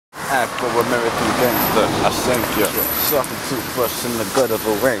I for American gangster, I sent you. Sucking toothbrush in the gut of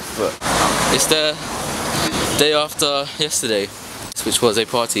a wafer. It's the day after yesterday, which was a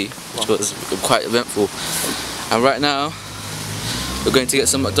party, which was quite eventful. And right now, we're going to get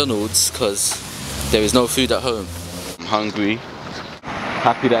some McDonald's because there is no food at home. I'm hungry.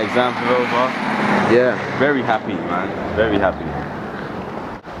 Happy that exams are over. Yeah. Very happy, man. Very happy.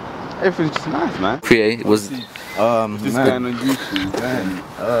 Everything's just nice, man. It was just going on YouTube, man.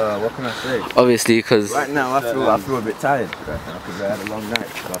 What can I say? obviously because. Right now, I feel a bit tired right now because I had a long night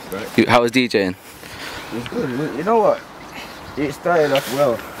last night. How was DJing? It was good. You know what? It started off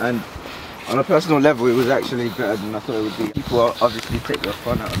well, and on a personal level, it was actually better than I thought it would be. People obviously take the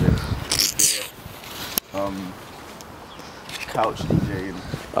fun out of it. Couch DJing.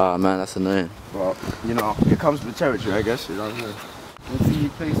 Ah man, that's annoying. But you know, it comes with the territory, I guess. You know what I'm saying? You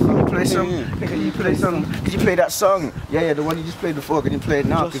play some. Can you play some? Can you play that song? Yeah, the one you just played before. Can you play it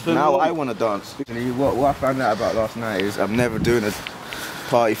now? Because now I want to dance. Actually, what I found out about last night is I'm never doing a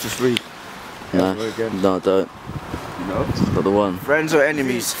party for free. No, no, don't. You know? It's not the one. Friends or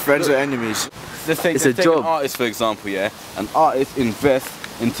enemies? Friends or enemies? Let's take a job. An artist, for example, yeah? An artist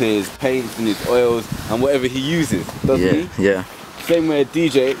invests into his paints and his oils and whatever he uses, doesn't he? Yeah. Same way a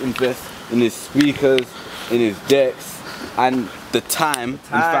DJ invests in his speakers, in his decks, and the time in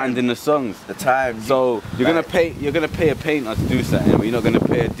finding the songs. The time. So you're gonna pay a painter to do something, but you're not gonna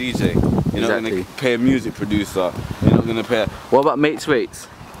pay a DJ. You're not gonna pay a music producer. You're not gonna pay. What about mates rates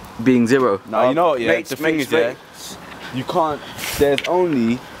being 0? No, you know what? Yeah, the thing is, yeah, you can't. There's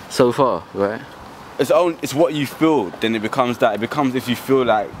only so far, right? It's what you feel. Then it becomes that. It becomes if you feel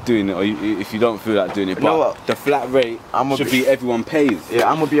like doing it or if you don't feel like doing it. But know what? The flat rate should be everyone pays. Yeah,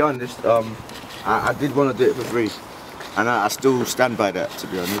 I'm gonna be honest. I did want to do it for free. And I still stand by that, to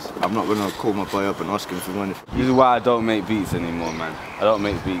be honest. I'm not gonna call my boy up and ask him for money. This is why I don't make beats anymore, man. I don't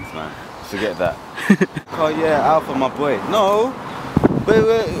make beats, man. Forget that. Oh yeah, Alpha, my boy. No,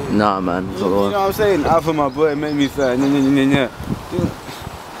 wait. Nah, man. You know what I'm saying? Alpha, my boy, make me say, yeah.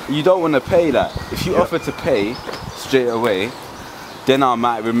 You don't want to pay that. If you offer to pay straight away, then I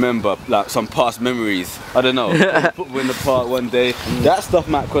might remember like some past memories. I don't know. Football in the park one day. That stuff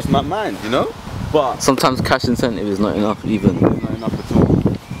might cross my mind, you know. But sometimes cash incentive is not enough even. Not enough at all.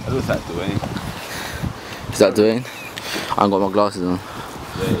 That looks like Dwayne. Is that Dwayne? I ain't got my glasses on.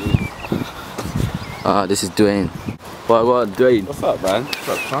 Yeah, this is Dwayne. What, Dwayne? What's up, man? What's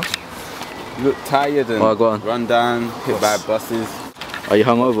up, son? You look tired and go on. run down, hit by buses. Are you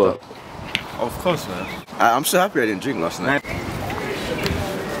hungover? Of course, man. I'm so happy I didn't drink last night.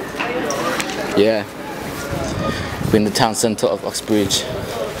 Yeah. We're in the town centre of Uxbridge.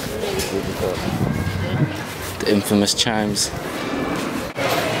 The infamous chimes.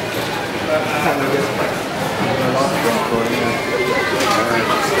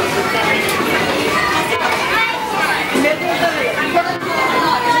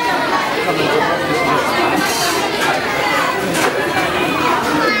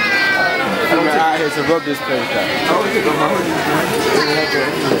 I'm out here to rob this place out.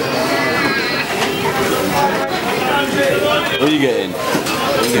 What are you getting?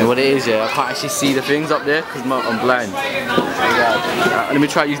 What it is, yeah, I can't actually see the things up there because I'm blind. Let me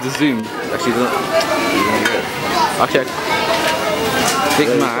try to use the zoom. Actually, okay. Big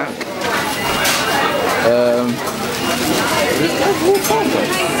Mac.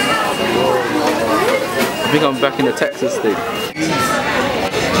 I think I'm back in the Texas thing.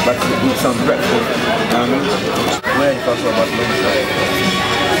 Back to eat some breakfast. Where if I saw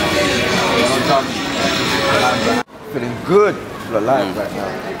Barcelona. Feeling good. Feel alive right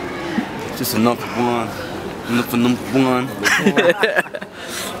now. Just another one. Number one.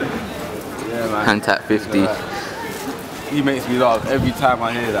 Yeah, man. Hand tap 50. He makes me laugh every time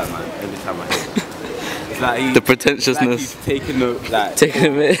I hear that, man. Every time I hear it. It's like The pretentiousness. Like he's taking the Taking a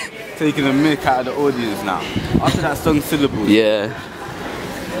minute. taking the mick out of the audience now. After that song Syllables, Yeah.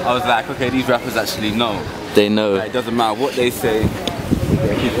 I was like, okay, these rappers actually know. They know. Like, it doesn't matter what they say,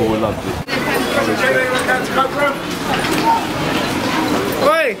 people will love it.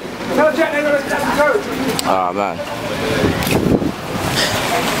 Oi! Tell Jack they're gonna tap the coach. Ah, man.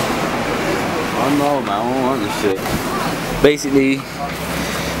 I don't know, man. I don't want this shit. Basically,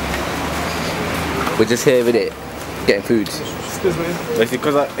 we're just here with it, getting food. Excuse me. Basically,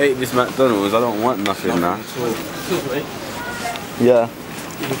 because I ate this McDonald's, I don't want nothing now. Excuse me. Yeah.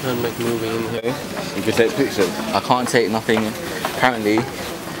 You can make a movie in here. You can take pictures. I can't take nothing. Apparently,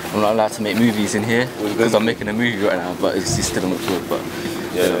 I'm not allowed to make movies in here because I'm making a movie right now, but it's still not good. But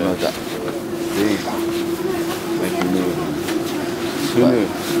yeah, I don't know that. Making movies. Who knew?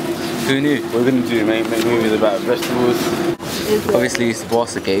 Who knew? What we're gonna do, make movies about vegetables. Obviously it's the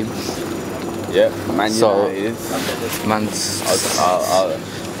Barca game. Yeah, Man So- United. Man's.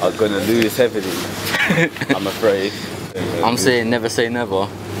 Are gonna lose heavily. I'm afraid. I'm saying never say never.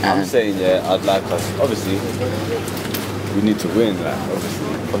 I'm And saying, yeah, I'd like us. Obviously, we need to win. Like,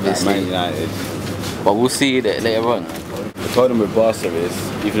 obviously. Like Man United. but we'll see that later on. The problem with Barca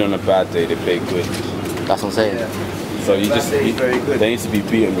is, even on a bad day, they play good. That's what I'm saying. So you Bad just day is very good. they need to be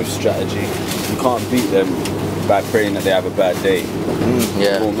beaten with strategy. You can't beat them by praying that they have a bad day. It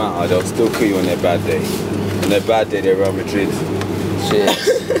Yeah. won't matter. They'll still kill you on their bad day. On their bad day, they're Real Madrid. Shit.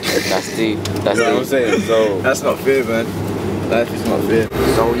 That's deep. That's You know what I'm deep. saying? So That's not fair, man. Life is not fair.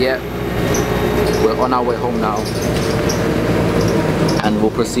 So yeah, we're on our way home now, and we'll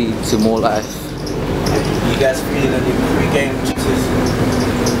proceed to more life. You guys feeling any pre-game jitters?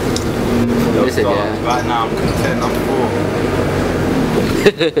 Listen, yeah. right now I'm content. I'm full.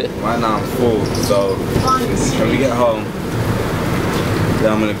 Right now I'm full. So when we get home,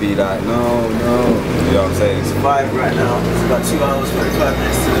 then I'm gonna be like, no. You know what I'm saying? It's 5 right now. It's about 2 hours, 45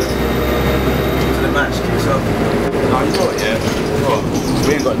 minutes to the match kicks off. No, you know what, yeah? What?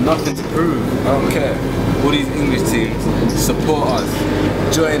 We ain't got nothing to prove. I don't care. All these English teams, support us,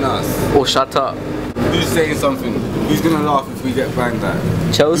 join us. Oh, shut up. Who's saying something? Who's gonna laugh if we get banged at?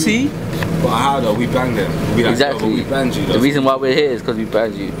 Chelsea? But how though? We banged them. We'll be like, Exactly. "Oh, but we banged you though." The reason why we're here is because we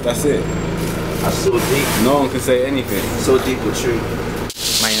banged you. That's it. That's so deep. No one can say anything. So deep but true.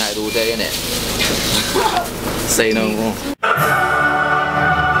 Man United all day, innit? Say no more.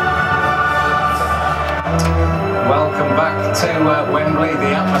 Welcome back to Wembley.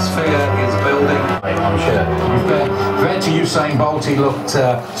 The atmosphere is building, I'm sure. Compared to Usain Bolt, he looked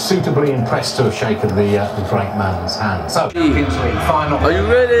suitably impressed to have shaken the great man's hand. So, Champions League final. Are you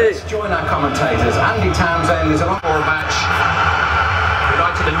ready? Let's join our commentators. Andy Townsend is a lot more match.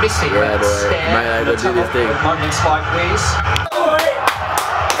 United are missing Yeah, that boy. stare Man United in the do this tunnel thing. at moments like these.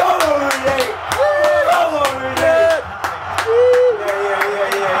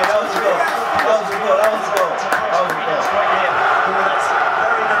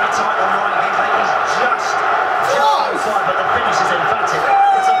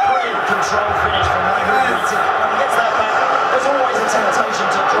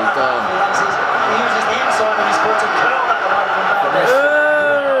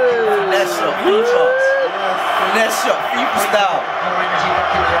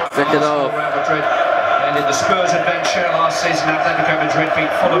 Second off. Real Madrid ended the Spurs adventure last season. Atletico Madrid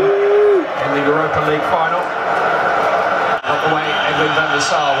beat Fulham in the Europa League final. Not the way Edwin van der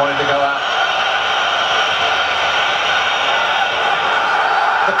Sar wanted to go out.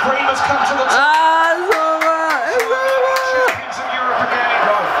 The cream has come to the top. It's over! It's over! Champions of Europe again.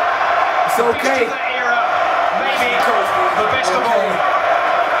 It's okay. Best of that era, maybe the best of all.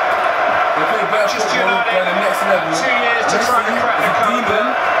 They play better Manchester football United, on the next level. 2 years to try and crack the He's a code. demon.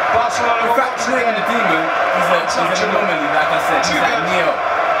 Barcelona In will fact, once he's not even a again demon. He's an anomaly, like I said. He's like Neo.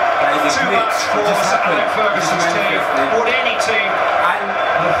 Like he's a too glitch. much for It just Sir happened. Alex Ferguson's It's team. manifested. Would any team And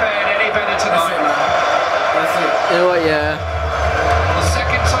have fared any better that's it, tonight? man. That's it. You know what, yeah? The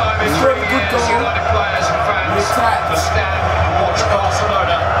second time in Scored 3 a good years, goal. United players and fans We're tapped. to stand and watch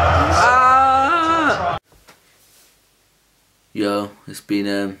Barcelona. Yo, it's been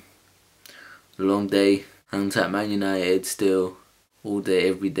a long day. I'm at Man United still. All day,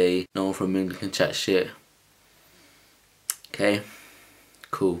 every day. No one from England can chat shit. Okay,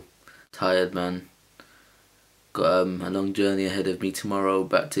 cool. Tired, man. Got a long journey ahead of me tomorrow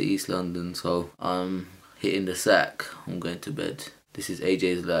back to East London, so I'm hitting the sack. I'm going to bed. This is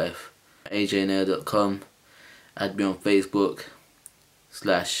AJ's Life. AJNair.com. Add me on Facebook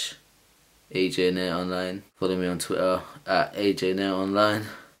 /AJNair Online. Follow me on Twitter @AJNair Online.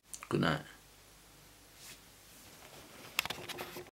 Good night.